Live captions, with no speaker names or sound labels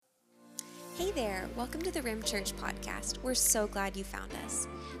Hey there, welcome to the Rim Church podcast. We're so glad you found us.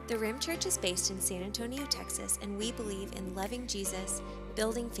 The Rim Church is based in San Antonio, Texas, and we believe in loving Jesus,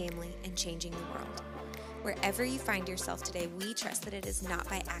 building family, and changing the world. Wherever you find yourself today, we trust that it is not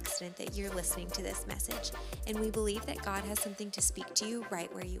by accident that you're listening to this message, and we believe that God has something to speak to you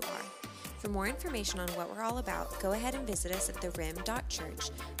right where you are. For more information on what we're all about, go ahead and visit us at therim.church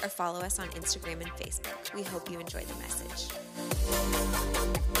or follow us on Instagram and Facebook. We hope you enjoy the message.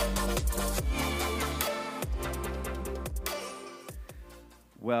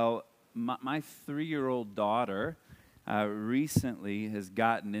 Well, my 3-year-old daughter recently has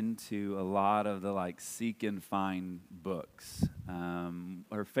gotten into a lot of the seek and find books.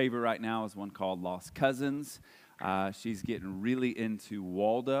 Her favorite right now is one called Lost Cousins. She's getting really into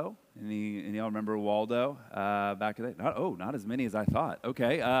Waldo. Any y'all remember Waldo back in the day? Not as many as I thought.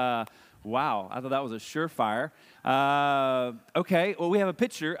 Okay. Wow. I thought that was a surefire. Okay. Well, we have a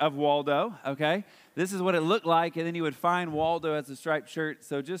picture of Waldo. Okay. This is what it looked like, and then you would find Waldo as a striped shirt.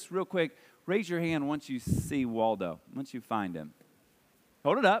 So just real quick, raise your hand once you see Waldo, once you find him.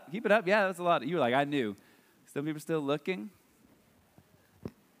 Hold it up. Keep it up. Yeah, that's a lot. You were like, I knew. Some people still looking.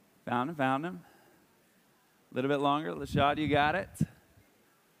 Found him. A little bit longer. LaShawn, you got it.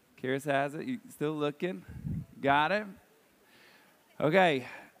 Karis has it. You still looking? Got it? Okay.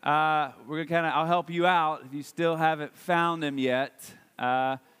 We're going to I'll help you out if you still haven't found him yet.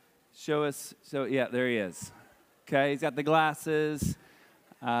 Show us. So, yeah, there he is. Okay, he's got the glasses.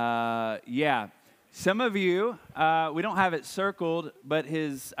 Yeah. Some of you, we don't have it circled, but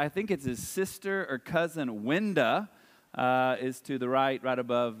I think it's his sister or cousin, Wenda, is to the right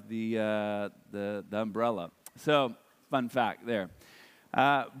above the umbrella. So, fun fact there.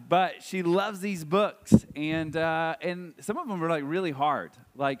 But she loves these books, and some of them are really hard.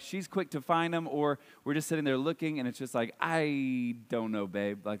 She's quick to find them, or we're just sitting there looking, and it's just I don't know,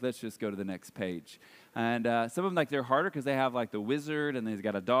 babe. Let's just go to the next page. And some of them they're harder because they have the wizard, and then he's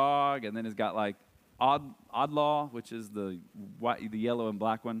got a dog, and then he's got Oddlaw, which is the yellow and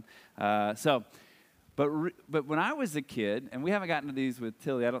black one. But when I was a kid, and we haven't gotten to these with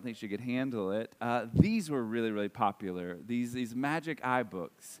Tilly, I don't think she could handle it. These were really, really popular. These Magic Eye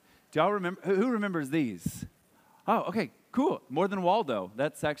books. Do y'all remember? Who remembers these? Oh, okay, cool. More than Waldo.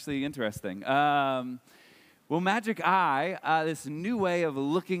 That's actually interesting. Well, Magic Eye, this new way of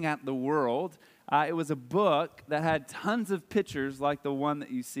looking at the world. It was a book that had tons of pictures, like the one that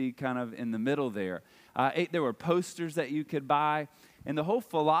you see kind of in the middle there. There were posters that you could buy. And the whole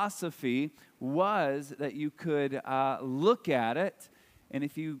philosophy was that you could look at it, and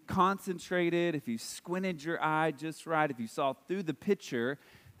if you concentrated, if you squinted your eye just right, if you saw through the picture,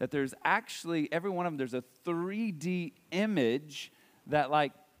 that there's actually, every one of them, there's a 3D image that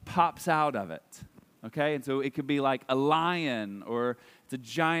pops out of it. Okay, and so it could be a lion, or it's a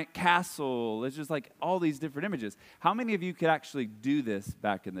giant castle. It's just all these different images. How many of you could actually do this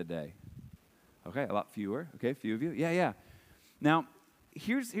back in the day? Okay, a lot fewer. Okay, a few of you. Yeah. Now,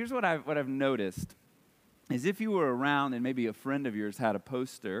 here's what I've noticed is if you were around and maybe a friend of yours had a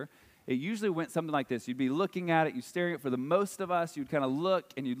poster, it usually went something like this. You'd be looking at it, you're staring at it. For the most of us, you'd kind of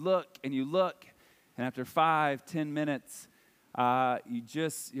look, and you look, and you look, and after 5-10 minutes,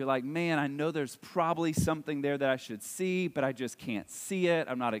 you're like, man, I know there's probably something there that I should see, but I just can't see it.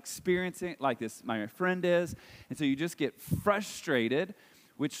 I'm not experiencing it like this, my friend is. And so you just get frustrated,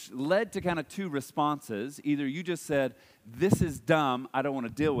 which led to kind of two responses. Either you just said, this is dumb, I don't want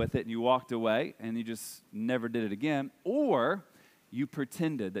to deal with it, and you walked away, and you just never did it again, or you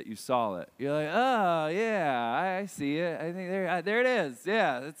pretended that you saw it. You're like, oh, yeah, I see it. I think there it is.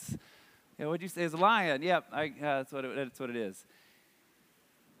 Yeah, it's, what'd you say? It's a lion. Yep, that's what it is.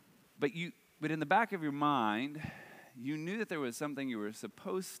 But in the back of your mind, you knew that there was something you were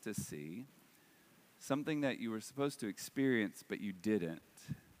supposed to see, something that you were supposed to experience, but you didn't.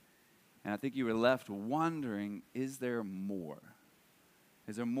 And I think you were left wondering, is there more?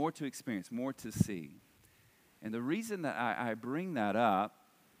 Is there more to experience, more to see? And the reason that I bring that up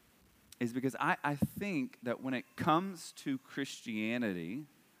is because I think that when it comes to Christianity,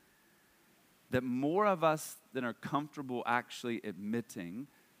 that more of us than are comfortable actually admitting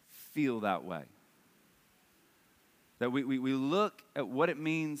feel that way. That we look at what it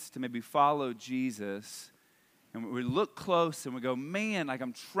means to maybe follow Jesus, and we look close and we go, man,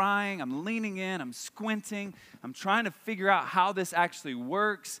 I'm trying, I'm leaning in, I'm squinting, I'm trying to figure out how this actually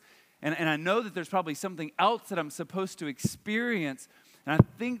works, and I know that there's probably something else that I'm supposed to experience, and I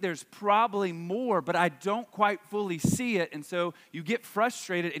think there's probably more, but I don't quite fully see it, and so you get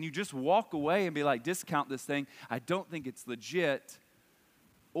frustrated and you just walk away and be like, discount this thing, I don't think it's legit,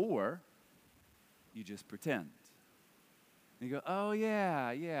 or you just pretend. And you go, oh,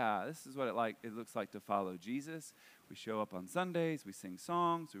 yeah, this is what it looks like to follow Jesus. We show up on Sundays, we sing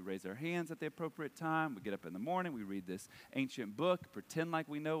songs, we raise our hands at the appropriate time, we get up in the morning, we read this ancient book, pretend like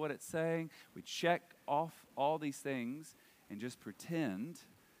we know what it's saying, we check off all these things and just pretend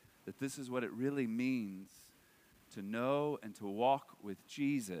that this is what it really means to know and to walk with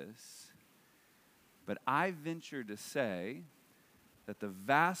Jesus. But I venture to say that the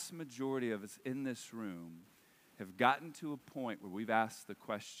vast majority of us in this room have gotten to a point where we've asked the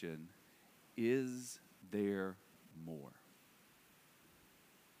question, is there more?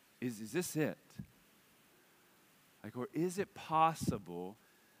 Is this it? Or is it possible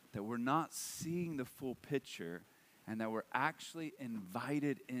that we're not seeing the full picture and that we're actually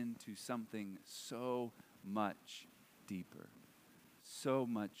invited into something so much deeper? So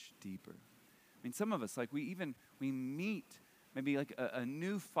much deeper. I mean, some of us, we meet maybe a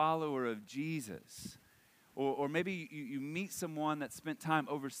new follower of Jesus. Or maybe you meet someone that spent time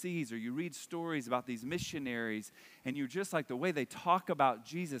overseas, or you read stories about these missionaries, and you're just like, the way they talk about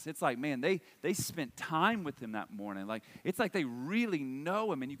Jesus, it's like, man, they spent time with him that morning. It's like they really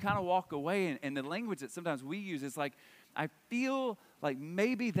know him, and you kind of walk away, and the language that sometimes we use is like, I feel like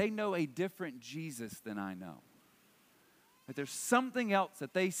maybe they know a different Jesus than I know. That there's something else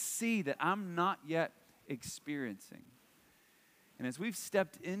that they see that I'm not yet experiencing. And as we've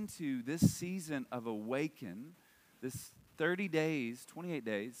stepped into this season of Awaken, this 30 days, 28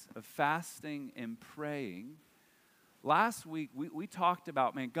 days of fasting and praying, last week we talked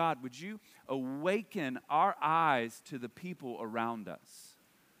about, man, God, would you awaken our eyes to the people around us?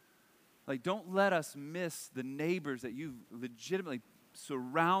 Don't let us miss the neighbors that you've legitimately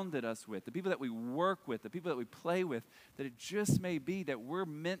surrounded us with, the people that we work with, the people that we play with, that it just may be that we're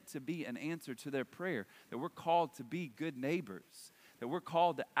meant to be an answer to their prayer, that we're called to be good neighbors, that we're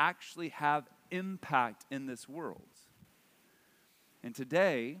called to actually have impact in this world. And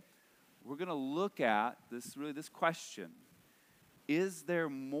today, we're going to look at this question, is there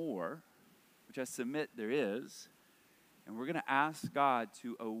more, which I submit there is, and we're going to ask God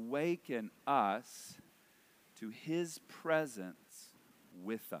to awaken us to his presence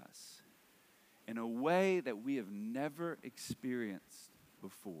with us in a way that we have never experienced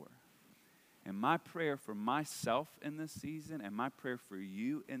before. And my prayer for myself in this season, and my prayer for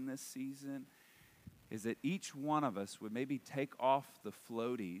you in this season, is that each one of us would maybe take off the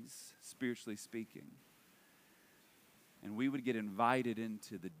floaties, spiritually speaking, and we would get invited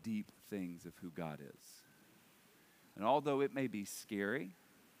into the deep things of who God is. And although it may be scary,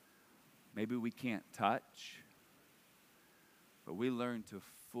 maybe we can't touch, but we learn to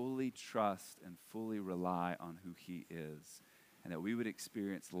fully trust and fully rely on who he is, and that we would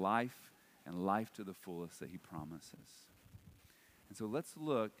experience life and life to the fullest that he promises. And so let's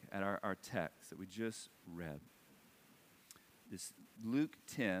look at our text that we just read. This Luke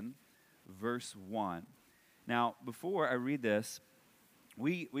 10, verse 1. Now, before I read this,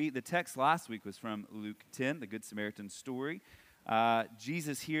 the text last week was from Luke 10, the Good Samaritan story.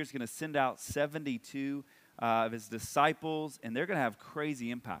 Jesus here is going to send out 72 of his disciples, and they're going to have crazy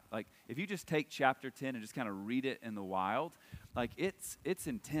impact. If you just take chapter 10 and just kind of read it in the wild, it's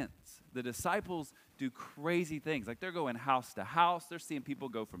intense. The disciples do crazy things. They're going house to house. They're seeing people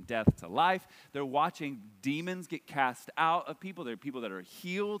go from death to life. They're watching demons get cast out of people. There are people that are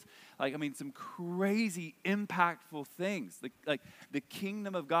healed. Some crazy, impactful things. The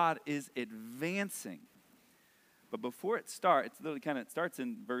kingdom of God is advancing. But before it starts, it starts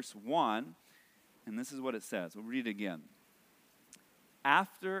in verse 1, and this is what it says. We'll read it again.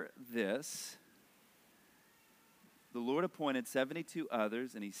 After this, the Lord appointed 72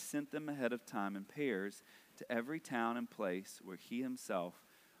 others, and he sent them ahead of time in pairs to every town and place where he himself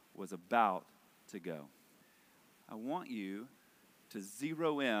was about to go. I want you to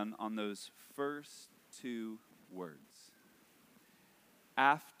zero in on those first two words.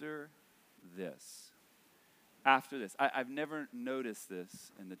 After this. After this. I've never noticed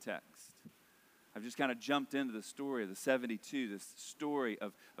this in the text. I've just kind of jumped into the story of the 72, this story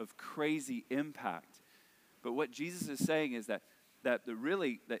of crazy impact. But what Jesus is saying is that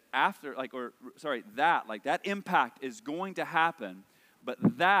impact is going to happen, but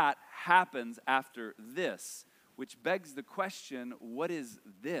that happens after this, which begs the question, what is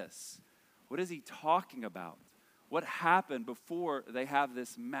this? What is he talking about? What happened before they have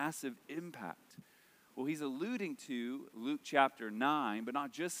this massive impact? Well, he's alluding to Luke chapter 9, but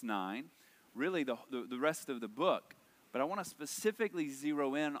not just 9, really the rest of the book. But I want to specifically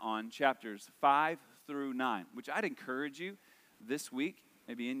zero in on chapters 5 through 9, which I'd encourage you this week,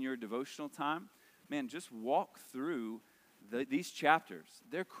 maybe in your devotional time, man, just walk through these chapters.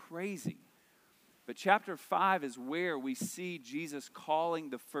 They're crazy. But chapter 5 is where we see Jesus calling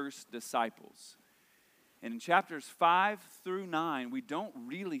the first disciples. And in chapters 5 through 9, we don't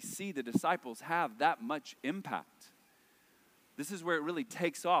really see the disciples have that much impact. This is where it really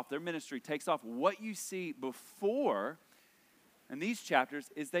takes off. Their ministry takes off. What you see before in these chapters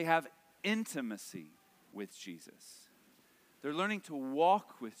is they have intimacy with Jesus. They're learning to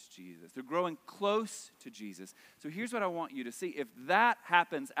walk with Jesus. They're growing close to Jesus. So here's what I want you to see. If that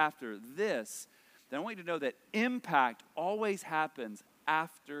happens after this, then I want you to know that impact always happens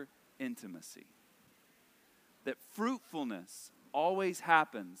after intimacy. That fruitfulness always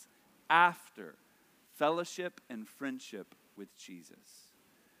happens after fellowship and friendship with Jesus.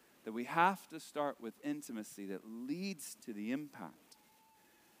 That we have to start with intimacy that leads to the impact.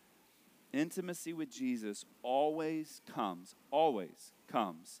 Intimacy with Jesus always comes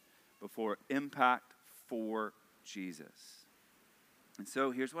before impact for Jesus. And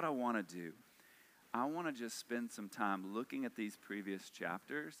so here's what I want to do. I want to just spend some time looking at these previous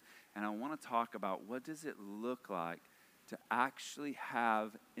chapters, and I want to talk about what does it look like to actually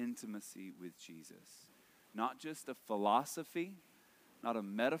have intimacy with Jesus. Not just a philosophy, not a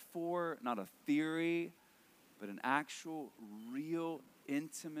metaphor, not a theory, but an actual, real,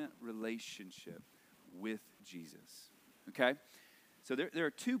 intimate relationship with Jesus. Okay? So there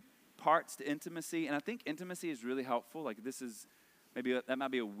are two parts to intimacy, and I think intimacy is really helpful. Like this is, that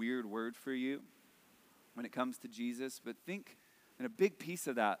might be a weird word for you when it comes to Jesus, but think, and a big piece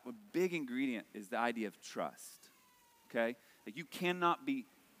of that, a big ingredient is the idea of trust. Okay? Like you cannot be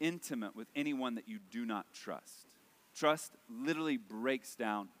intimate with anyone that you do not trust. Trust literally breaks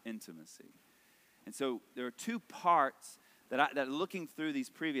down intimacy. And so there are two parts that looking through these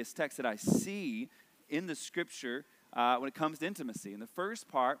previous texts that I see in the scripture when it comes to intimacy. And the first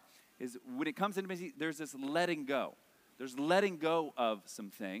part is when it comes to intimacy, there's this letting go. There's letting go of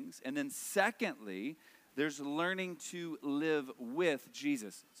some things. And then secondly, there's learning to live with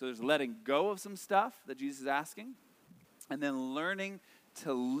Jesus. So there's letting go of some stuff that Jesus is asking, and then learning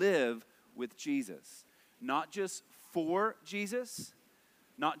to live with Jesus. Not just for Jesus,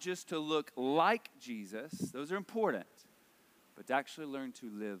 not just to look like Jesus. Those are important. But to actually learn to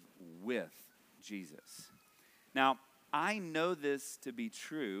live with Jesus. Now, I know this to be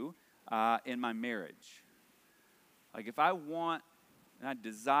true in my marriage. Like if I want and I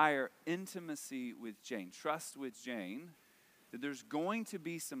desire intimacy with Jane, trust with Jane, that there's going to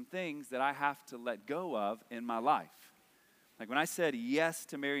be some things that I have to let go of in my life. Like when I said yes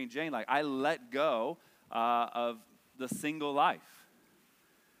to marrying Jane, like I let go of the single life.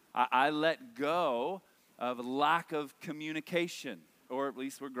 I let go of lack of communication, or at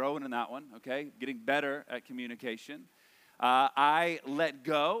least we're growing in that one, okay? Getting better at communication. I let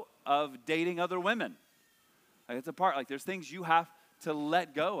go of dating other women. Like it's a part, like there's things you have to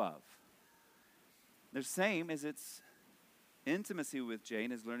let go of. The same as it's intimacy with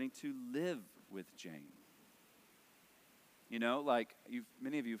Jane is learning to live with Jane. You know, like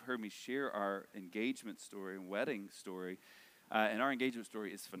many of you have heard me share our engagement story and wedding story, and our engagement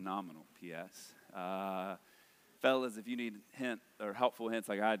story is phenomenal, P.S. Fellas, if you need hint or helpful hints,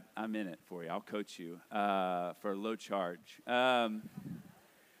 like I'm in it for you. I'll coach you for a low charge. And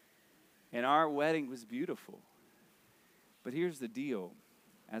our wedding was beautiful. But here's the deal.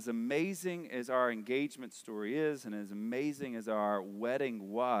 As amazing as our engagement story is and as amazing as our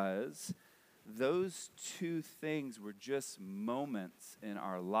wedding was, those two things were just moments in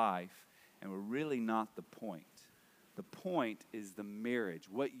our life and were really not the point. The point is the marriage,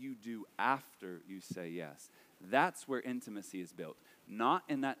 what you do after you say yes. That's where intimacy is built. Not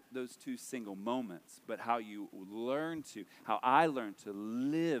in those two single moments, but how I learned to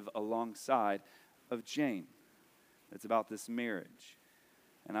live alongside of Jane. It's about this marriage.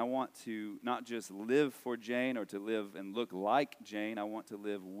 And I want to not just live for Jane or to live and look like Jane. I want to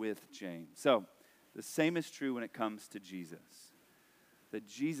live with Jane. So the same is true when it comes to Jesus. That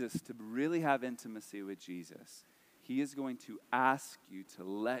Jesus, to really have intimacy with Jesus, he is going to ask you to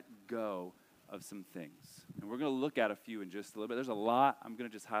let go of some things. And we're going to look at a few in just a little bit. There's a lot. I'm going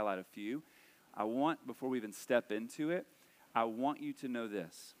to just highlight a few. Before we even step into it, I want you to know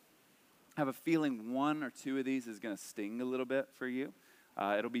this. I have a feeling one or two of these is going to sting a little bit for you.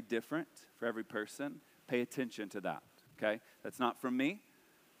 It'll be different for every person. Pay attention to that, okay? That's not from me.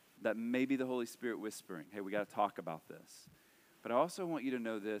 That may be the Holy Spirit whispering, hey, we got to talk about this. But I also want you to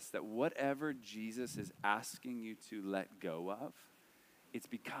know this, that whatever Jesus is asking you to let go of, it's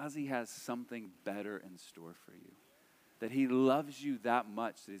because he has something better in store for you. That he loves you that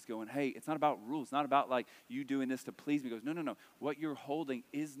much that he's going, hey, it's not about rules. It's not about like you doing this to please me. He goes, no. What you're holding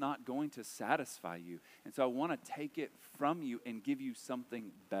is not going to satisfy you. And so I want to take it from you and give you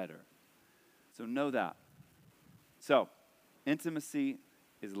something better. So know that. So, intimacy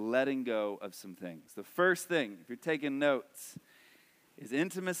is letting go of some things. The first thing, if you're taking notes, is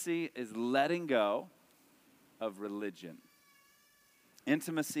intimacy is letting go of religion.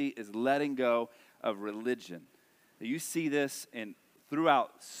 Intimacy is letting go of religion. Now, you see this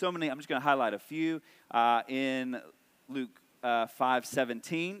throughout so many. I'm just going to highlight a few. In Luke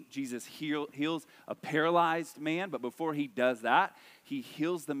 5:17, Jesus heals a paralyzed man, but before he does that, he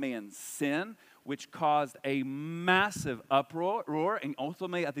heals the man's sin, which caused a massive uproar, and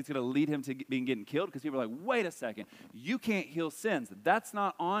ultimately I think it's going to lead him to getting killed, because people are like, wait a second, you can't heal sins. That's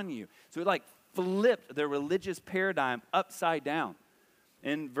not on you. So it flipped their religious paradigm upside down.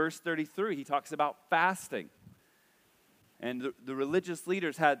 In verse 33, he talks about fasting. And the religious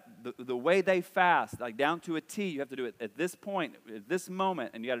leaders had the way they fast, down to a T. You have to do it at this point, at this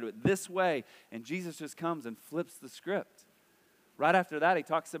moment, and you got to do it this way. And Jesus just comes and flips the script. Right after that, he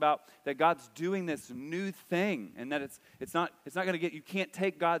talks about that God's doing this new thing, and that it's not going to you can't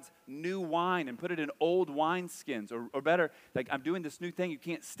take God's new wine and put it in old wineskins, or better, I'm doing this new thing. You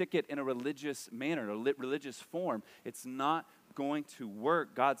can't stick it in a religious manner, a religious form. It's not going to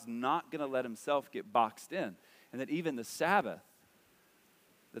work. God's not going to let himself get boxed in. And that even the Sabbath,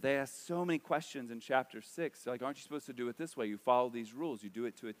 that they ask so many questions in chapter 6. They're like, aren't you supposed to do it this way? You follow these rules. You do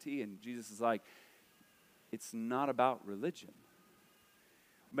it to a T. And Jesus is like, it's not about religion.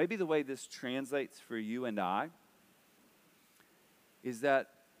 Maybe the way this translates for you and I is that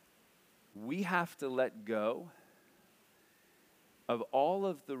we have to let go of all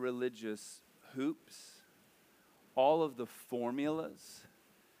of the religious hoops, all of the formulas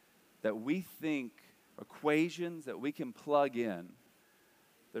that we think, equations that we can plug in,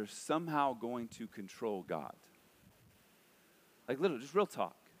 that are somehow going to control God. Literally, just real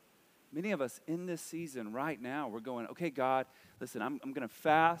talk. Many of us in this season right now, we're going, okay, God, listen, I'm going to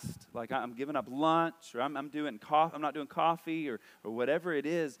fast. I'm giving up lunch, or I'm not doing coffee, or whatever it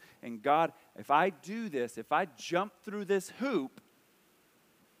is. And God, if I do this, if I jump through this hoop,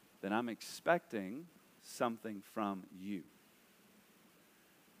 then I'm expecting something from you.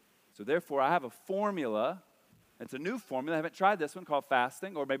 So therefore, I have a formula. It's a new formula. I haven't tried this one, called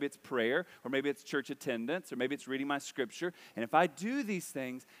fasting, or maybe it's prayer, or maybe it's church attendance, or maybe it's reading my scripture. And if I do these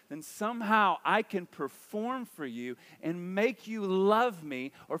things, then somehow I can perform for you and make you love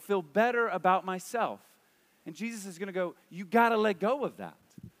me or feel better about myself. And Jesus is going to go, you got to let go of that.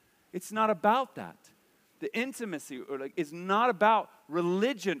 It's not about that. The intimacy is not about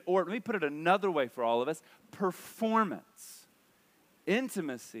religion, or let me put it another way for all of us, performance.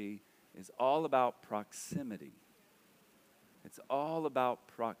 Intimacy is all about proximity. It's all about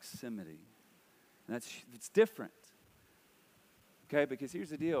proximity. And it's different. Okay, because here's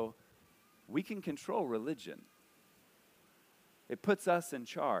the deal. We can control religion. It puts us in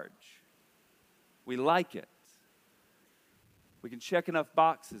charge. We like it. We can check enough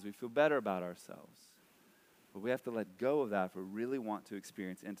boxes. We feel better about ourselves. But we have to let go of that if we really want to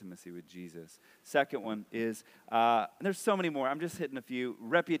experience intimacy with Jesus. Second one is, and there's so many more. I'm just hitting a few.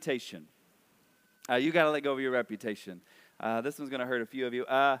 Reputation. You got to let go of your reputation. This one's going to hurt a few of you.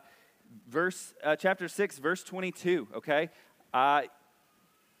 Chapter 6, verse 22, okay?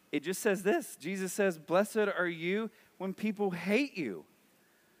 It just says this. Jesus says, blessed are you when people hate you,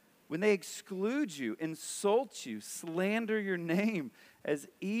 when they exclude you, insult you, slander your name as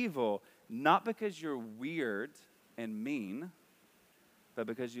evil, not because you're weird and mean, but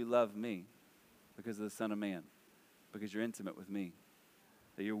because you love me, because of the Son of Man, because you're intimate with me,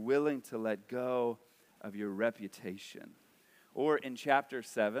 that you're willing to let go of your reputation. Or in chapter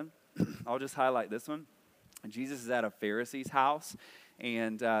 7, I'll just highlight this one. Jesus is at a Pharisee's house,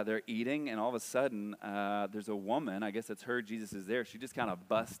 and they're eating, and all of a sudden, there's a woman, I guess it's her, Jesus is there. She just kind of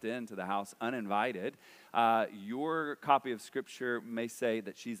busts into the house uninvited. Your copy of Scripture may say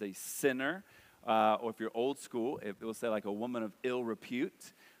that she's a sinner, or if you're old school, it will say a woman of ill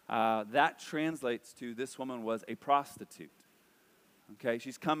repute. That translates to this woman was a prostitute. Okay,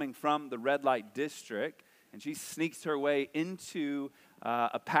 she's coming from the red light district, and she sneaks her way into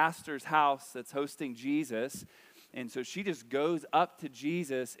a pastor's house that's hosting Jesus. And so she just goes up to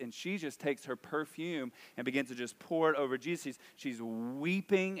Jesus, and she just takes her perfume and begins to just pour it over Jesus. She's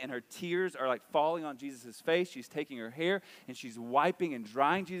weeping, and her tears are falling on Jesus' face. She's taking her hair, and she's wiping and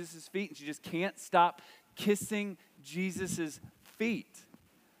drying Jesus' feet, and she just can't stop kissing Jesus' feet.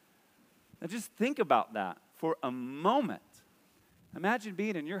 Now just think about that for a moment. Imagine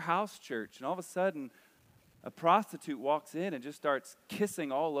being in your house church, and all of a sudden, a prostitute walks in and just starts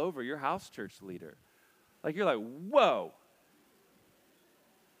kissing all over your house church leader. You're like, whoa.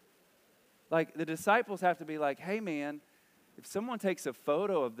 The disciples have to be like, hey, man, if someone takes a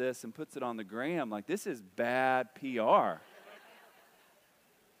photo of this and puts it on the gram, like, this is bad PR.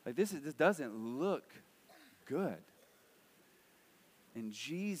 Like, this doesn't look good. And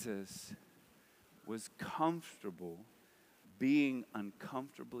Jesus was comfortable being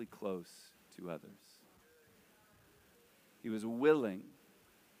uncomfortably close to others. He was willing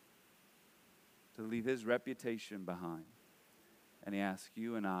to leave his reputation behind. And he asked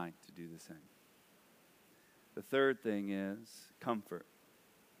you and I to do the same. The third thing is comfort.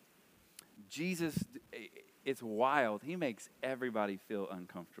 Jesus, it's wild. He makes everybody feel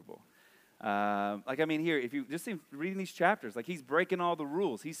uncomfortable. Here, if you just see reading these chapters, like, he's breaking all the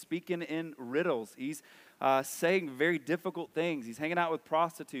rules. He's speaking in riddles. He's saying very difficult things. He's hanging out with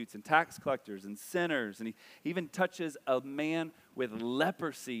prostitutes and tax collectors and sinners. And he even touches a man with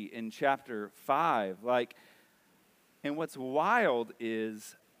leprosy in chapter 5. And what's wild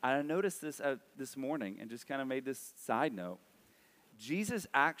is, I noticed this morning and just kind of made this side note. Jesus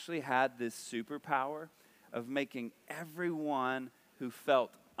actually had this superpower of making everyone who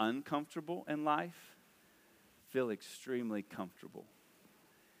felt uncomfortable in life feel extremely comfortable.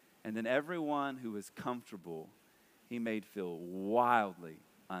 And then everyone who was comfortable, he made feel wildly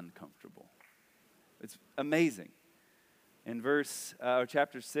uncomfortable. It's amazing. In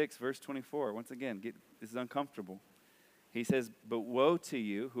chapter 6, verse 24, once again, this is uncomfortable. He says, "But woe to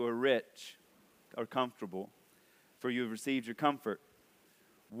you who are rich or comfortable, for you have received your comfort.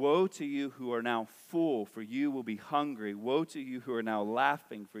 Woe to you who are now full, for you will be hungry. Woe to you who are now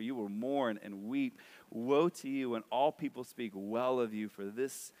laughing, for you will mourn and weep. Woe to you when all people speak well of you, for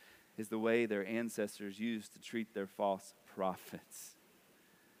this is the way their ancestors used to treat their false prophets."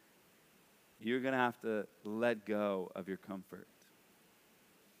 You're going to have to let go of your comfort.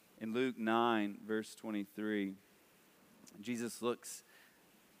 In Luke 9, verse 23, Jesus looks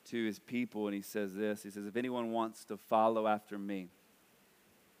to his people and he says this. He says, "If anyone wants to follow after me,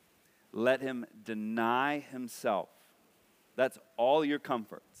 let him deny himself." That's all your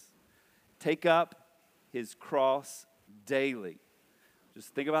comforts. "Take up his cross daily."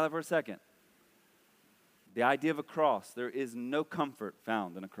 Just think about that for a second. The idea of a cross, there is no comfort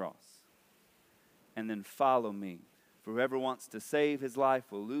found in a cross. "And then follow me. For whoever wants to save his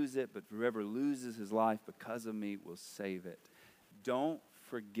life will lose it, but whoever loses his life because of me will save it." Don't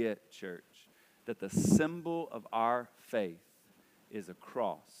forget, church, that the symbol of our faith is a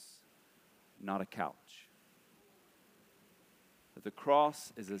cross, not a couch. That the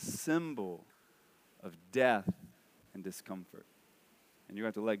cross is a symbol of death and discomfort. And you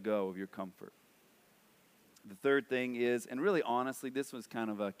have to let go of your comfort. The third thing is, and really honestly, this was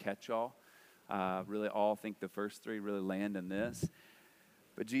kind of a catch-all. Really all think the first three really land in this.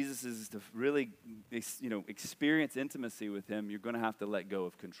 But Jesus is to really experience intimacy with him, you're going to have to let go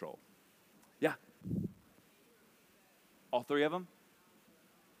of control. Yeah. All three of them?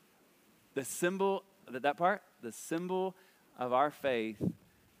 The symbol, that part, the symbol of our faith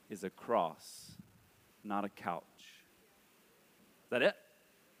is a cross, not a couch. Is that it?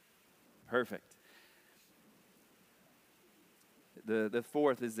 Perfect. The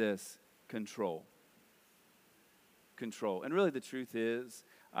fourth is this, control. Control. And really the truth is,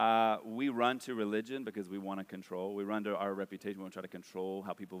 we run to religion because we want to control. We run to our reputation. We want to try to control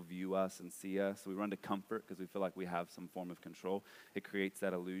how people view us and see us. We run to comfort because we feel like we have some form of control. It creates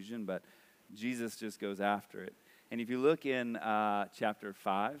that illusion, but Jesus just goes after it. And if you look in chapter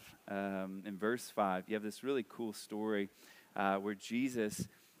 5, in verse 5, you have this really cool story where Jesus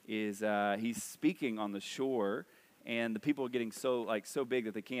is, he's speaking on the shore, and the people are getting so big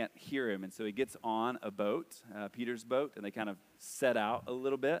that they can't hear him. And so he gets on a boat, Peter's boat, and they kind of set out a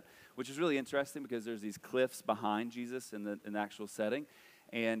little bit, which is really interesting because there's these cliffs behind Jesus in the actual setting.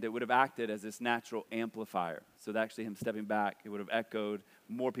 And it would have acted as this natural amplifier. So that actually him stepping back, it would have echoed,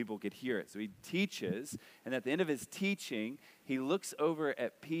 more people could hear it. So he teaches, and at the end of his teaching, he looks over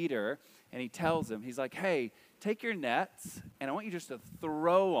at Peter, and he tells him, he's like, "Hey, take your nets, and I want you just to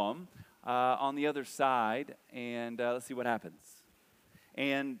throw them on the other side, and let's see what happens."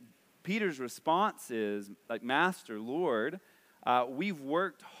 And Peter's response is, like, "Master, Lord, we've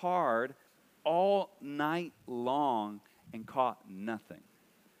worked hard all night long and caught nothing."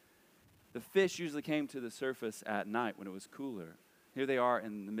 The fish usually came to the surface at night when it was cooler. Here they are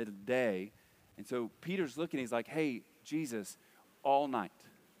in the middle of the day. And so Peter's looking, he's like, "Hey, Jesus, all night,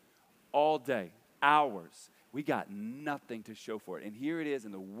 all day, hours, we got nothing to show for it. And here it is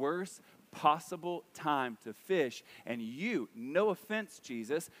in the worst possible time to fish. And you, no offense,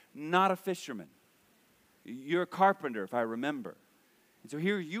 Jesus, not a fisherman. You're a carpenter, if I remember. And so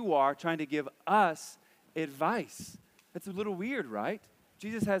here you are trying to give us advice." That's a little weird, right?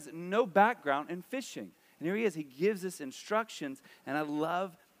 Jesus has no background in fishing. And here he is. He gives us instructions, and I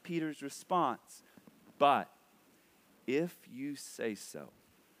love Peter's response. But if you say so,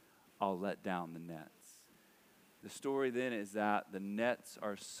 I'll let down the nets. The story then is that the nets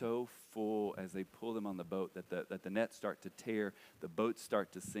are so full as they pull them on the boat that the nets start to tear, the boats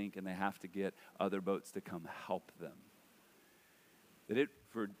start to sink, and they have to get other boats to come help them. That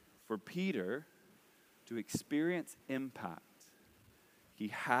for Peter to experience impact, he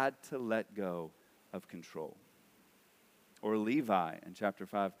had to let go of control. Or Levi in chapter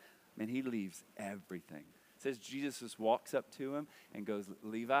 5, man, he leaves everything. It says Jesus just walks up to him and goes,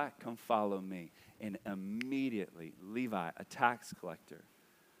 Levi, come follow me. And immediately, Levi, a tax collector,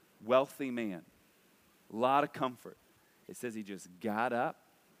 wealthy man, a lot of comfort. It says he just got up,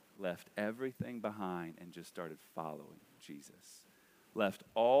 left everything behind, and just started following Jesus. Left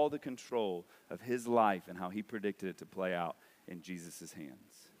all the control of his life and how he predicted it to play out in Jesus'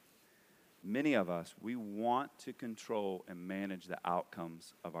 hands. Many of us, we want to control and manage the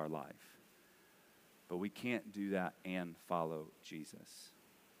outcomes of our life. But we can't do that and follow Jesus.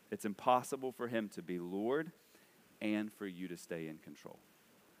 It's impossible for him to be Lord and for you to stay in control.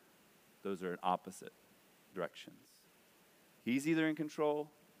 Those are in opposite directions. He's either in control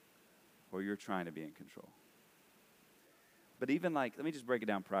or you're trying to be in control. But even let me just break it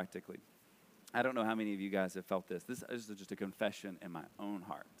down practically. I don't know how many of you guys have felt this. This is just a confession in my own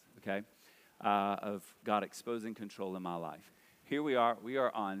heart, okay, of God exposing control in my life. Here we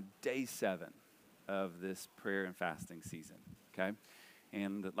are on day 7 of this prayer and fasting season, okay?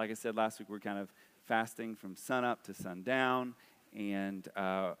 And like I said last week, we're kind of fasting from sunup to sundown. And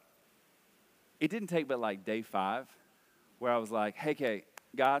it didn't take but day 5 where I was like, hey, Kate,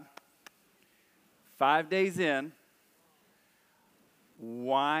 God, 5 days in,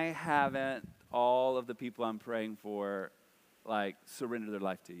 why haven't all of the people I'm praying for surrendered their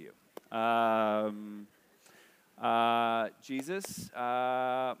life to you? Jesus,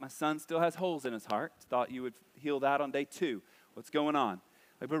 my son still has holes in his heart. Thought you would heal that on day 2. What's going on?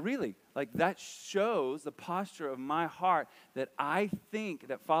 But really, that shows the posture of my heart that I think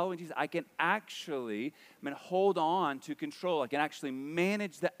that following Jesus, I can actually hold on to control. I can actually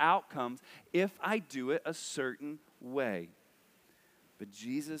manage the outcomes if I do it a certain way. But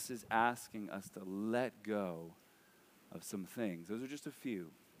Jesus is asking us to let go of some things. Those are just a few.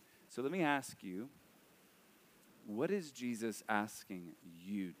 So let me ask you, what is Jesus asking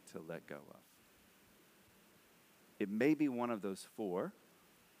you to let go of? It may be one of those 4.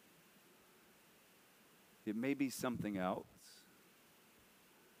 It may be something else.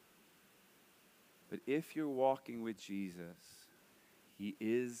 But if you're walking with Jesus, he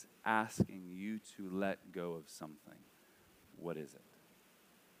is asking you to let go of something. What is it?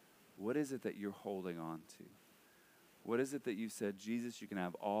 What is it that you're holding on to? What is it that you said, Jesus, you can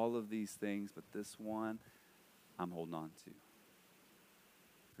have all of these things, but this one I'm holding on to?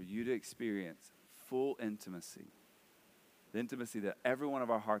 For you to experience full intimacy, the intimacy that every one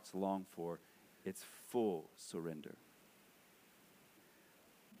of our hearts long for, it's full surrender.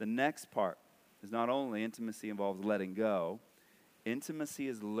 The next part is not only intimacy involves letting go, intimacy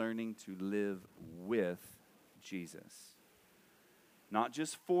is learning to live with Jesus. Not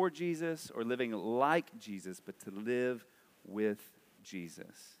just for Jesus or living like Jesus, but to live with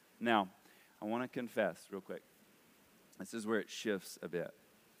Jesus. Now, I want to confess real quick. This is where it shifts a bit.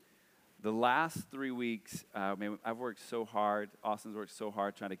 The last 3 weeks, I've worked so hard. Austin's worked so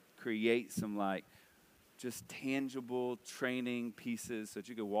hard trying to create some just tangible training pieces so that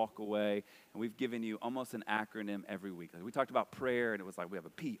you could walk away. And we've given you almost an acronym every week. We talked about prayer, and it was we have a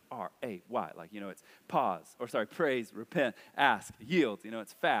P-R-A-Y. It's pause, praise, repent, ask, yield.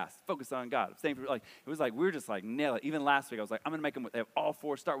 It's fast, focus on God. It was we were just nail it. Even last week, I was I'm going to make them have all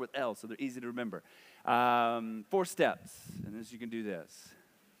 4 start with L so they're easy to remember. 4 steps, and this you can do this.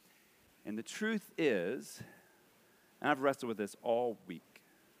 And the truth is, and I've wrestled with this all week,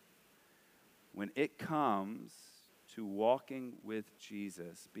 when it comes to walking with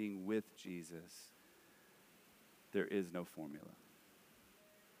Jesus, being with Jesus, there is no formula.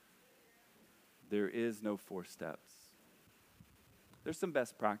 There is no 4 steps. There's some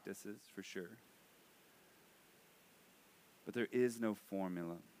best practices for sure, but there is no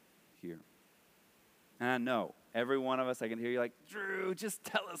formula here. And I know every one of us, I can hear you Drew, just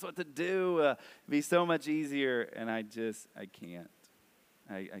tell us what to do. It'd be so much easier. And I can't.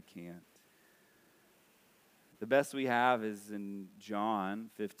 I can't. The best we have is in John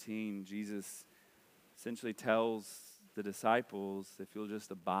 15. Jesus essentially tells the disciples, if you'll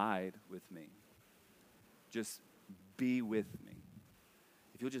just abide with me, just be with me.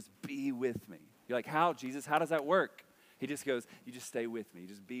 If you'll just be with me. You're how, Jesus? How does that work? He just goes, you just stay with me. You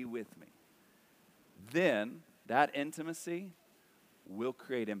just be with me. then that intimacy will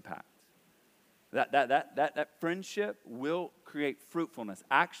create impact. That friendship will create fruitfulness.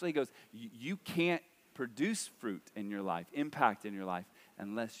 Actually goes, you can't produce fruit in your life, impact in your life,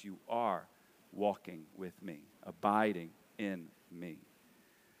 unless you are walking with me, abiding in me.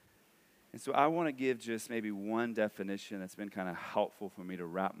 And so I want to give just maybe one definition that's been kind of helpful for me to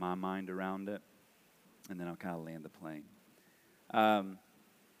wrap my mind around it, and then I'll kind of land the plane.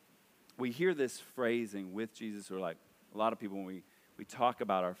 We hear this phrasing with Jesus, or like a lot of people when we talk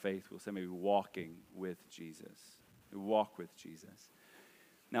about our faith, we'll say maybe walking with Jesus. We walk with Jesus.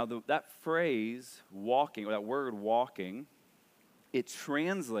 Now that phrase, walking, or that word walking, it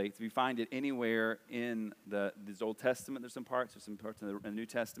translates, we find it anywhere in this Old Testament. There's some parts in the New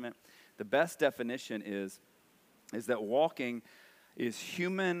Testament. The best definition is that walking is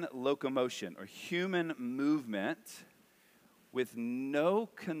human locomotion or human movement with no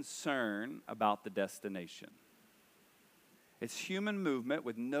concern about the destination. It's human movement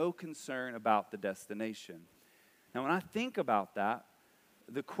with no concern about the destination. Now, when I think about that,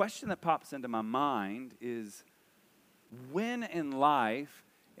 the question that pops into my mind is, when in life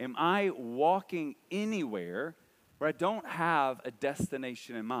am I walking anywhere where I don't have a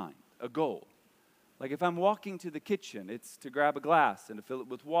destination in mind, a goal? Like if I'm walking to the kitchen, it's to grab a glass and to fill it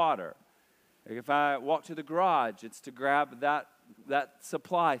with water. Like if I walk to the garage, it's to grab that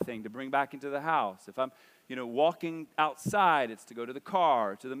supply thing to bring back into the house. If I'm walking outside, it's to go to the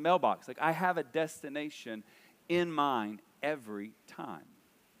car, to the mailbox. Like I have a destination in mind every time.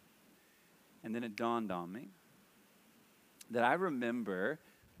 And then it dawned on me that I remember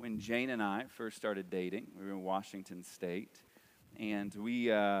when Jane and I first started dating. We were in Washington State, and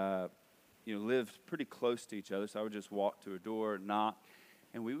we lived pretty close to each other, so I would just walk to a door, knock,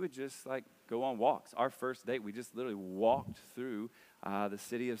 and we would just like go on walks. Our first date, we just literally walked through the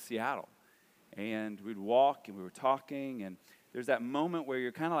city of Seattle. And we'd walk, and we were talking, and there's that moment where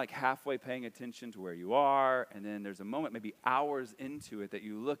you're kind of like halfway paying attention to where you are, and then there's a moment maybe hours into it that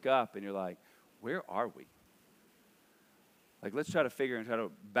you look up, and you're like, where are we? Like, let's try to figure and try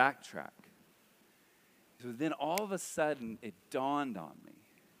to backtrack. So then all of a sudden, it dawned on me.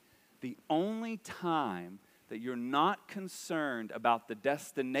 The only time that you're not concerned about the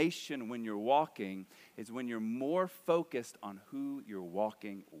destination when you're walking is when you're more focused on who you're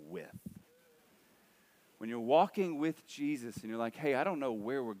walking with. When you're walking with Jesus and you're like, hey, I don't know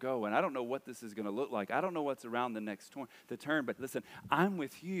where we're going. I don't know what this is going to look like. I don't know what's around the next turn. But listen, I'm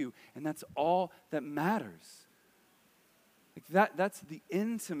with you, and that's all that matters. Like that's the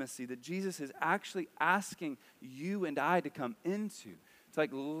intimacy that Jesus is actually asking you and I to come into. To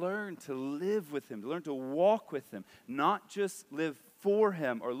like learn to live with him, to learn to walk with him, not just live for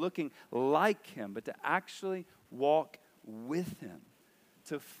him or looking like him, but to actually walk with him,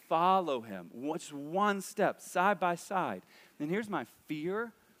 to follow him, just one step, side by side. And here's my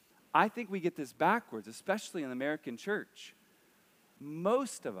fear. I think we get this backwards, especially in the American church.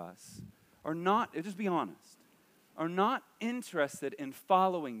 Most of us are not, just be honest, are not interested in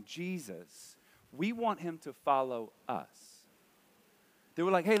following Jesus. We want him to follow us. They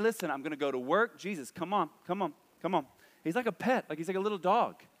were like, hey, listen, I'm going to go to work. Jesus, come on. He's like a pet, like he's like a little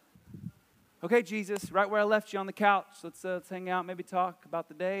dog. Okay, Jesus, right where I left you on the couch, let's hang out, maybe talk about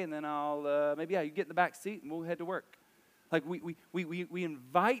the day, and then I'll, you get in the back seat, and we'll head to work. Like, we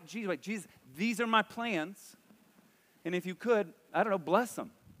invite Jesus, like, Jesus, these are my plans, and if you could, I don't know, bless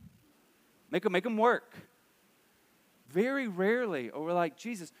them. Make them work. Very rarely are we like,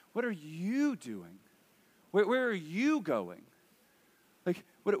 Jesus, what are you doing? Where are you going? Like,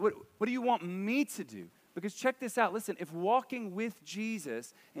 what do you want me to do? Because check this out. Listen, if walking with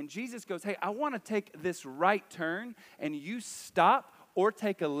Jesus and Jesus goes, hey, I want to take this right turn, and you stop or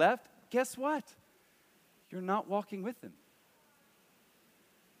take a left, guess what? You're not walking with him.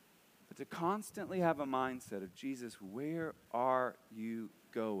 But to constantly have a mindset of, Jesus, where are you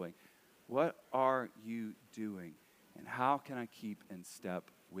going? What are you doing? And how can I keep in step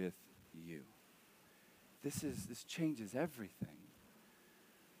with you? This changes everything.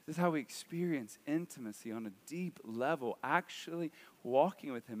 This is how we experience intimacy on a deep level, actually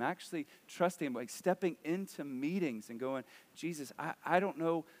walking with him, actually trusting him, like stepping into meetings and going, Jesus, I don't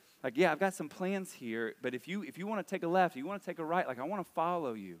know, like, yeah, I've got some plans here, but if you want to take a left, if you want to take a right, like, I want to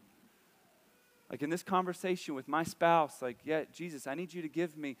follow you. Like in this conversation with my spouse, like, yeah, Jesus, I need you to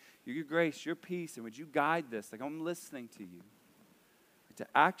give me your grace, your peace, and would you guide this? Like, I'm listening to you. To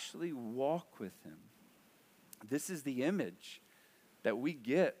actually walk with him. This is the image that we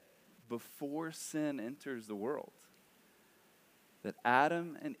get before sin enters the world. That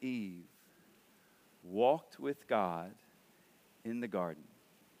Adam and Eve walked with God in the garden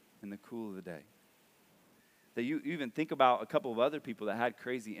in the cool of the day. that you even think about a couple of other people that had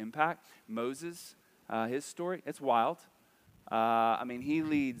crazy impact. Moses, his story, it's wild. He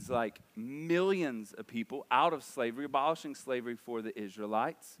leads like millions of people out of slavery, abolishing slavery for the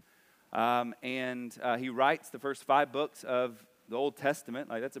Israelites. He writes the first 5 books of the Old Testament.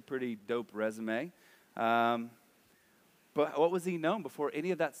 Like, that's a pretty dope resume. But what was he known before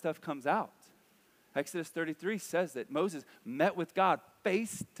any of that stuff comes out? Exodus 33 says that Moses met with God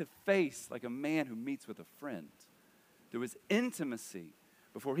face to face like a man who meets with a friend. There was intimacy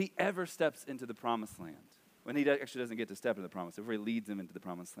before he ever steps into the promised land. When he actually doesn't get to step into the promised land, before he leads them into the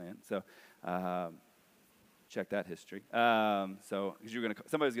promised land. So check that history. Because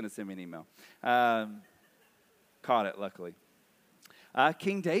somebody's going to send me an email. Caught it, luckily.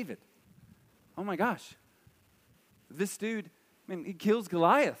 King David. Oh my gosh. This dude, he kills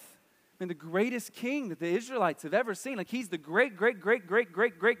Goliath. The greatest king that the Israelites have ever seen. Like, he's the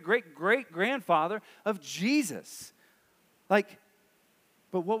great-great-great-great-great-great-great-grandfather of Jesus. But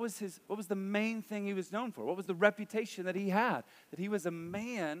what was the main thing he was known for? What was the reputation that he had? That he was a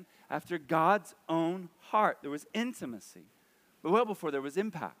man after God's own heart. There was intimacy. But well before there was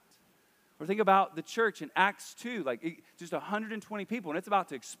impact. Or think about the church in Acts 2, just 120 people, and it's about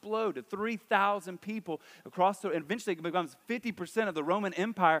to explode to 3,000 people across and eventually it becomes 50% of the Roman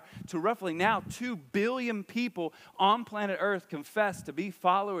Empire to roughly now 2 billion people on planet Earth confess to be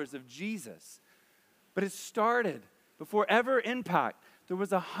followers of Jesus. But it started before ever impact. There was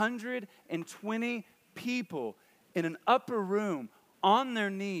 120 people in an upper room on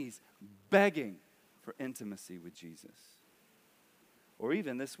their knees begging for intimacy with Jesus. Or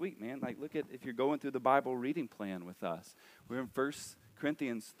even this week, man, look at, if you're going through the Bible reading plan with us, we're in 1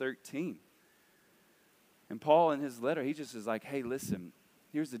 Corinthians 13. And Paul in his letter, he just is like, hey, listen,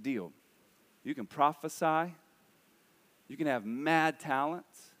 here's the deal. You can prophesy. You can have mad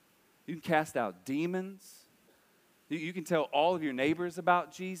talents. You can cast out demons. You can tell all of your neighbors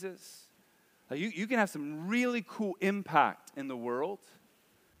about Jesus. You can have some really cool impact in the world.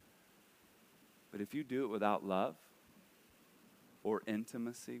 But if you do it without love, or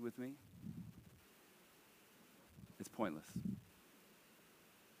intimacy with me, it's pointless.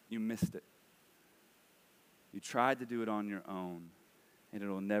 You missed it. You tried to do it on your own, and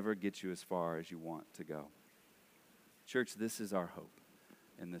it'll never get you as far as you want to go. Church, this is our hope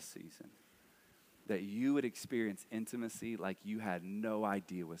in this season. That you would experience intimacy like you had no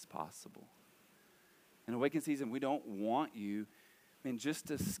idea was possible. In Awaken season, we don't want you, just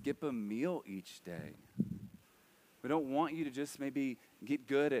to skip a meal each day. We don't want you to just maybe get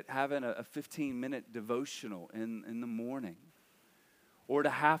good at having a 15-minute devotional in the morning, or to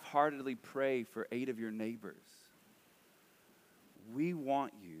half-heartedly pray for 8 of your neighbors. We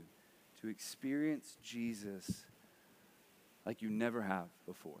want you to experience Jesus like you never have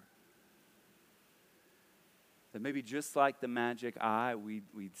before. That maybe just like the magic eye,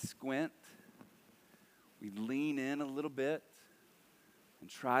 we'd squint, we'd lean in a little bit and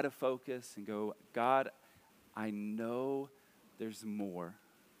try to focus and go, God, I know there's more,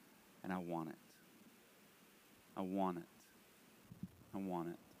 and I want it. I want it. I want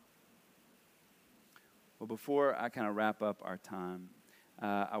it. Well, before I kind of wrap up our time,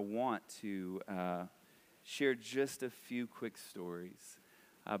 I want to share just a few quick stories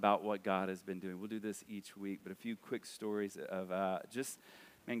about what God has been doing. We'll do this each week, but a few quick stories of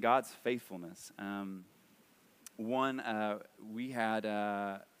God's faithfulness. One, we had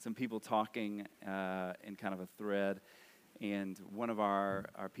some people talking in kind of a thread, and one of our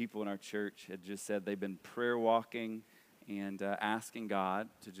people in our church had just said they've been prayer walking and asking God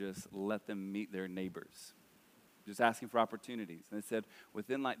to just let them meet their neighbors, just asking for opportunities. And they said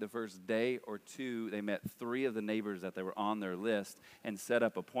within the first day or 2, they met 3 of the neighbors that they were on their list and set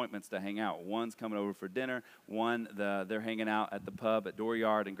up appointments to hang out. One's coming over for dinner, they're hanging out at the pub at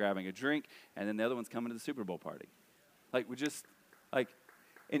Dooryard and grabbing a drink, and then the other one's coming to the Super Bowl party. And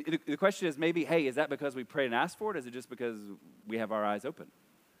the question is maybe, hey, is that because we prayed and asked for it? Is it just because we have our eyes open?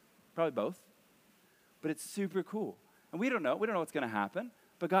 Probably both. But it's super cool. And we don't know what's going to happen,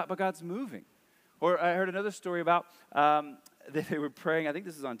 but God's moving. Or I heard another story about that they were praying. I think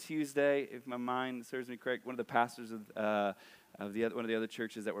this is on Tuesday, if my mind serves me correct. One of the pastors of one of the other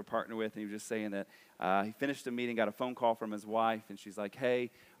churches that we're partnered with, and he was just saying that he finished a meeting, got a phone call from his wife, and she's like,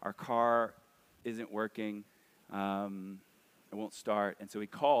 hey, our car isn't working. It won't start. And so he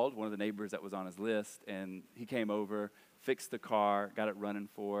called one of the neighbors that was on his list, and he came over, fixed the car, got it running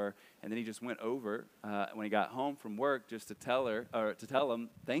for her, and then he just went over when he got home from work just to tell him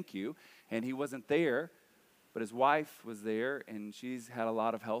thank you. And he wasn't there, but his wife was there, and she's had a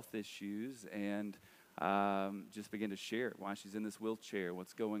lot of health issues, and just began to share why she's in this wheelchair,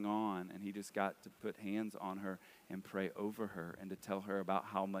 what's going on. And he just got to put hands on her and pray over her and to tell her about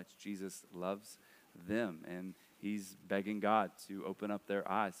how much Jesus loves them. And he's begging God to open up their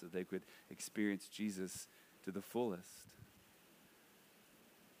eyes so they could experience Jesus to the fullest.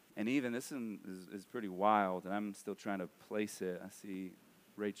 And even this one is pretty wild, and I'm still trying to place it. I see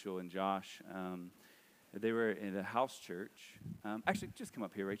Rachel and Josh. They were in a house church. Actually, just come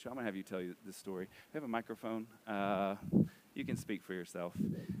up here, Rachel. I'm going to have you tell you this story. We have a microphone. You can speak for yourself.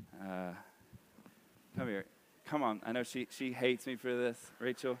 Come here. Come on. I know she hates me for this.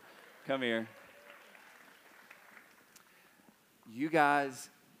 Rachel, come here. You guys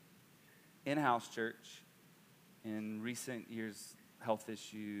in house church in recent years, health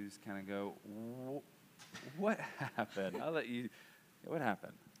issues kind of go, what happened? I'll let you, what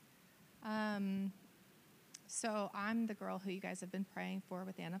happened? So I'm the girl who you guys have been praying for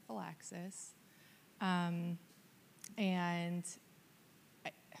with anaphylaxis.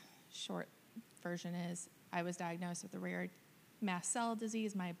 Short version is I was diagnosed with a rare mast cell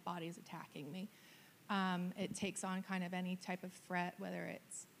disease. My body's attacking me. It takes on kind of any type of threat, whether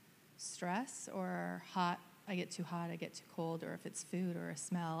it's stress or hot. I get too hot, I get too cold, or if it's food or a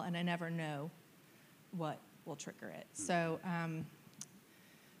smell, and I never know what will trigger it. So, can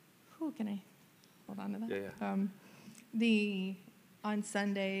I hold on to that? Yeah. On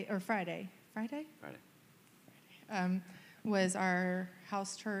Sunday or Friday, was our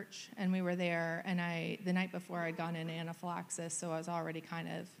house church, and we were there, and the night before I'd gone into anaphylaxis, so I was already kind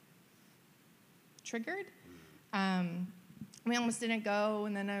of triggered. We almost didn't go,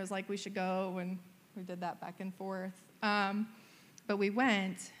 and then I was like, we should go, and we did that back and forth. But we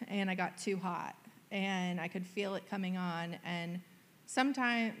went, and I got too hot, and I could feel it coming on. And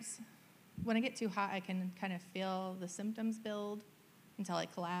sometimes when I get too hot, I can kind of feel the symptoms build until I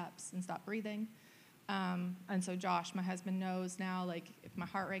collapse and stop breathing. And so Josh, my husband, knows now, like, if my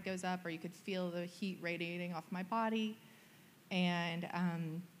heart rate goes up or you could feel the heat radiating off my body.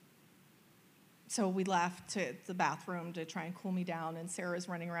 And so we left to the bathroom to try and cool me down, and Sarah's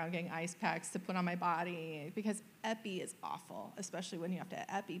running around getting ice packs to put on my body because epi is awful, especially when you have to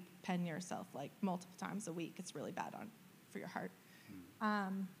EpiPen yourself like multiple times a week. It's really bad for your heart.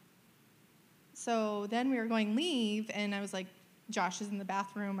 So then we were going to leave, and I was like, Josh is in the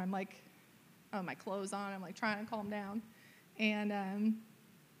bathroom. I'm like, my clothes on. I'm like trying to calm down, and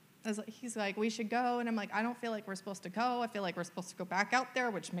he's like, we should go, and I'm like, I don't feel like we're supposed to go. I feel like we're supposed to go back out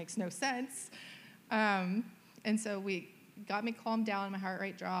there, which makes no sense. And so we got me calmed down. My heart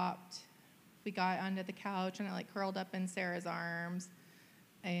rate dropped. We got onto the couch, and I like curled up in Sarah's arms.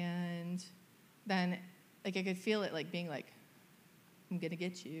 And then like I could feel it like being like, I'm going to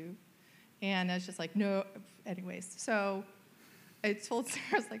get you. And I was just like, no. Anyways, so I told Sarah,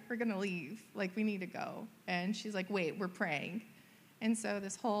 I was like, we're going to leave. Like, we need to go. And she's like, wait, we're praying. And so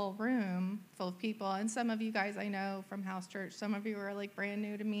this whole room full of people, and some of you guys I know from house church, some of you are like brand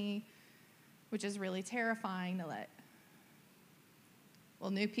new to me, which is really terrifying to let,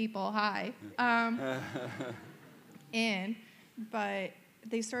 new people, hi, in. But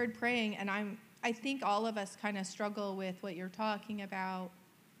they started praying, and I think all of us kind of struggle with what you're talking about.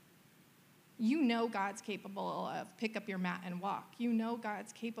 You know God's capable of pick up your mat and walk. You know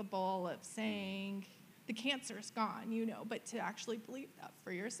God's capable of saying, the cancer is gone, but to actually believe that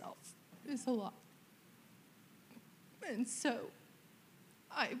for yourself is a lot. And so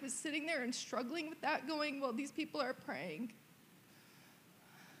I was sitting there and struggling with that, going, well, these people are praying.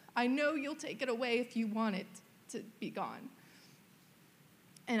 I know you'll take it away if you want it to be gone.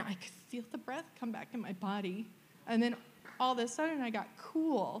 And I could feel the breath come back in my body. And then all of a sudden I got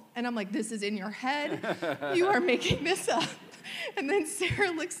cool. And I'm like, this is in your head? You are making this up. And then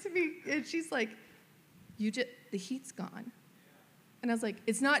Sarah looks at me and she's like, the heat's gone. And I was like,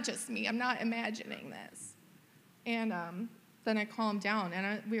 it's not just me. I'm not imagining this. And then I calmed down,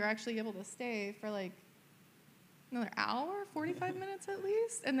 and we were actually able to stay for like another hour, 45 minutes at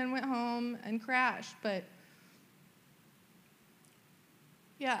least, and then went home and crashed. But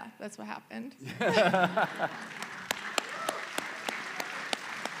yeah, that's what happened.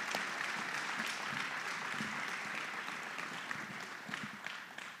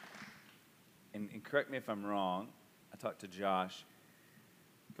 And correct me if I'm wrong. I talked to Josh.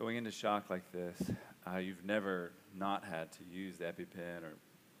 Going into shock like this, you've never not had to use the EpiPen or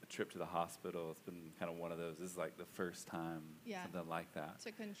a trip to the hospital. It's been kind of one of those. This is like the first time something like that.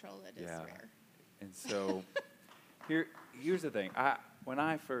 To control it is rare. And so here's the thing. When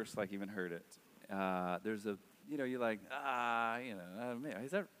I first even heard it, there's a, you're like, man,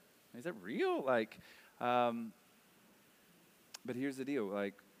 is that real? But here's the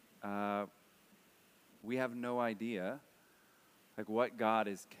deal. we have no idea like what God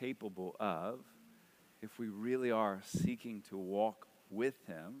is capable of if we really are seeking to walk with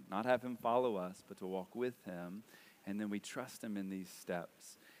him, not have him follow us, but to walk with him, and then we trust him in these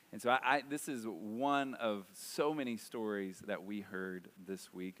steps. And so this is one of so many stories that we heard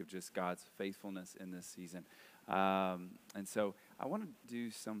this week of just God's faithfulness in this season. And so I want to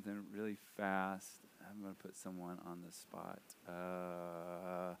do something really fast. I'm going to put someone on the spot.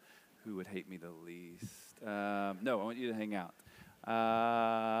 Who would hate me the least? No, I want you to hang out.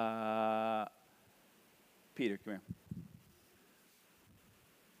 Peter, come here.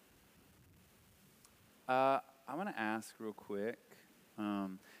 I want to ask real quick,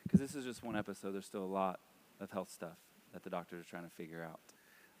 because this is just one episode. There's still a lot of health stuff that the doctors are trying to figure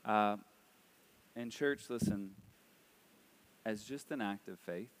out. And church, listen, as just an act of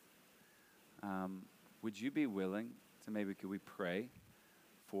faith, would you be willing to could we pray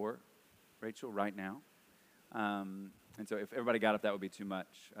for Rachel right now? And so if everybody got up, that would be too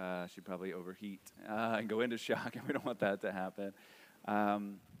much. She'd probably overheat and go into shock, and we don't want that to happen.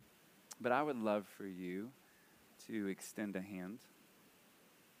 But I would love for you to extend a hand.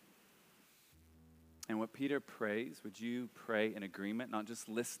 And what Peter prays, would you pray in agreement, not just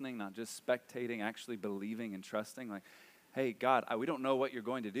listening, not just spectating, actually believing and trusting? Like, hey, God, we don't know what you're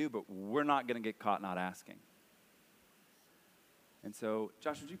going to do, but we're not going to get caught not asking. And so,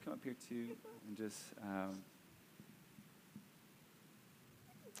 Josh, would you come up here too and just...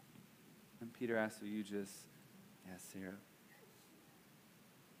 and Peter asks, will you just... Yes, Sarah.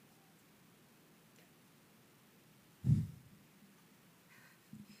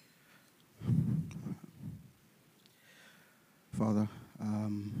 Father,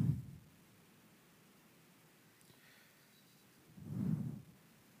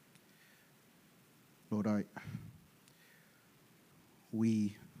 Lord,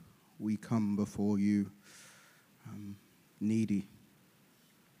 we come before you needy.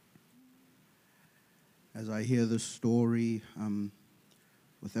 As I hear the story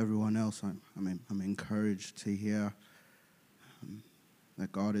with everyone else, I'm encouraged to hear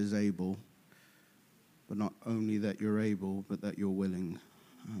that God is able. But not only that you're able, but that you're willing.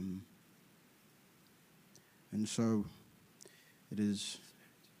 And so it is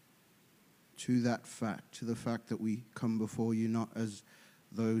to that fact, to the fact that we come before you not as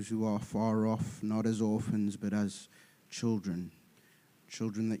those who are far off, not as orphans, but as children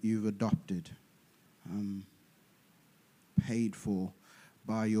that you've adopted, paid for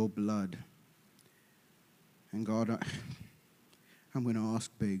by your blood. And God, I'm going to ask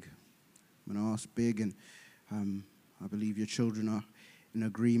big. I'm going to ask big, and I believe your children are in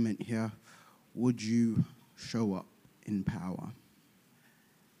agreement here. Would you show up in power?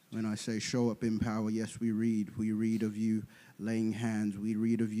 When I say show up in power, yes, we read of you laying hands. We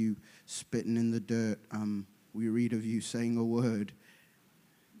read of you spitting in the dirt. We read of you saying a word,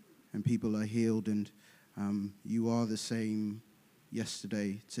 and people are healed, and you are the same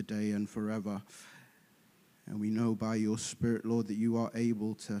yesterday, today, and forever. And we know by your Spirit, Lord, that you are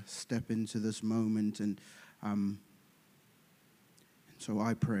able to step into this moment. And so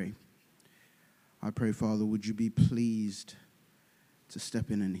I pray, Father, would you be pleased to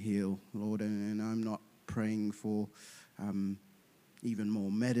step in and heal, Lord? And I'm not praying for even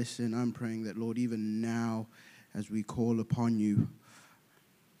more medicine. I'm praying that, Lord, even now, as we call upon you,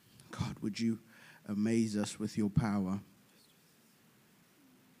 God, would you amaze us with your power?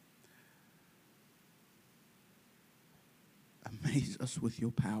 Amaze us with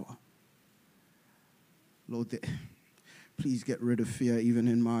your power. Lord, please get rid of fear even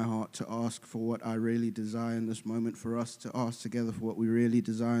in my heart to ask for what I really desire in this moment, for us to ask together for what we really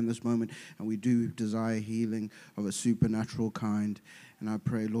desire in this moment. And we do desire healing of a supernatural kind. And I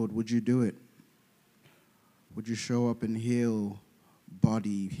pray, Lord, would you do it? Would you show up and heal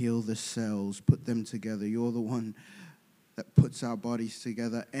body, heal the cells, put them together? You're the one that puts our bodies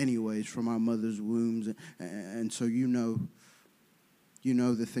together anyways from our mother's wombs. And so you know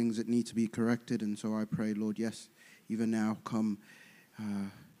the things that need to be corrected. And so I pray, Lord, yes, even now, come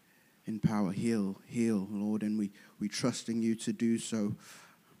in power. Heal, Lord, and we trust in you to do so.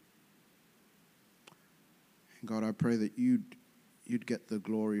 And God, I pray that you'd get the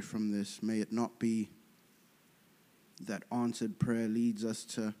glory from this. May it not be that answered prayer leads us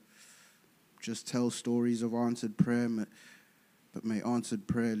to just tell stories of answered prayer, but may answered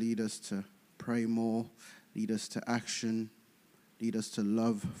prayer lead us to pray more, lead us to action, lead us to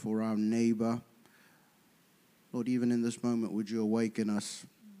love for our neighbor. Lord, even in this moment, would you awaken us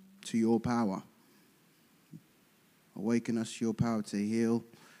to your power? Awaken us to your power to heal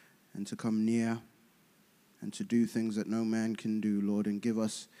and to come near and to do things that no man can do, Lord, and give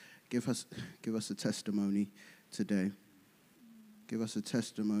us give us a testimony today. Give us a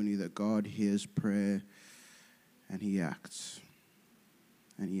testimony that God hears prayer and he acts.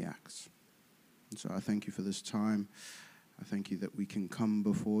 And he acts. And so I thank you for this time. I thank you that we can come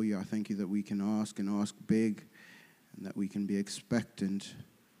before you. I thank you that we can ask and ask big, and that we can be expectant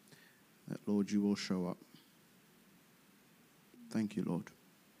that, Lord, you will show up. Thank you, Lord.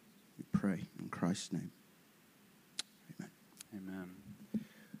 We pray in Christ's name. Amen. Amen.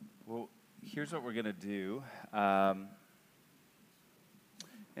 Well, here's what we're going to do.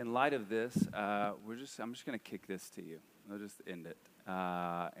 In light of this, I'm just going to kick this to you. I'll just end it.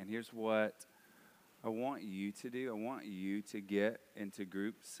 And here's what I want you to do. I want you to get into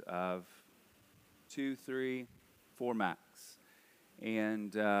groups of 2, 3, 4 max.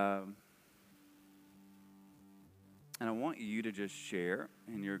 And I want you to just share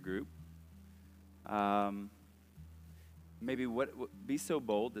in your group. Maybe be so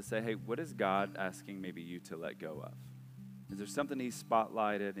bold to say, hey, what is God asking maybe you to let go of? Is there something he's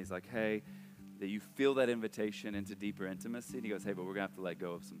spotlighted and he's like, hey, that you feel that invitation into deeper intimacy? And he goes, hey, but we're going to have to let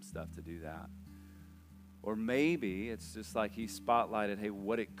go of some stuff to do that. Or maybe it's just like he spotlighted, hey,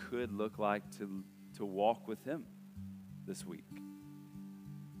 what it could look like to walk with him this week.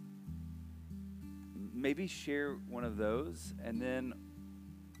 Maybe share one of those, and then,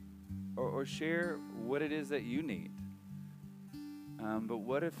 or share what it is that you need. But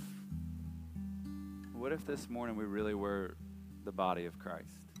what if this morning we really were the body of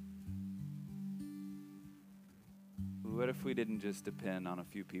Christ? What if we didn't just depend on a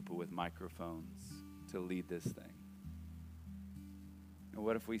few people with microphones to lead this thing? And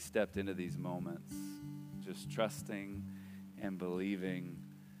what if we stepped into these moments just trusting and believing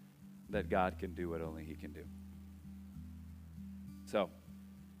that God can do what only he can do? So,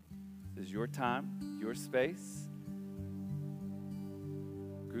 this is your time, your space.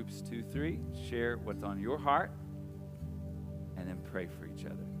 Groups 2, 3, share what's on your heart, and then pray for each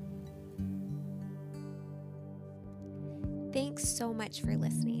other. Thanks so much for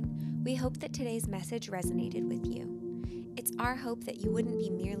listening. We hope that today's message resonated with you. It's our hope that you wouldn't be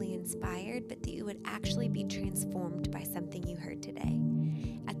merely inspired, but that you would actually be transformed by something you heard today.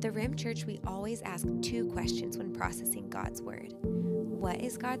 At the Rim Church, we always ask 2 questions when processing God's Word. What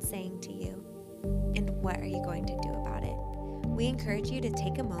is God saying to you? And what are you going to do about it? We encourage you to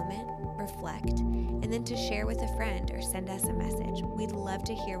take a moment, reflect, and then to share with a friend or send us a message. We'd love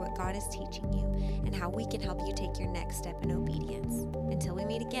to hear what God is teaching you and how we can help you take your next step in obedience. Until we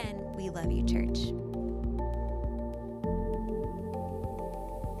meet again, we love you, church.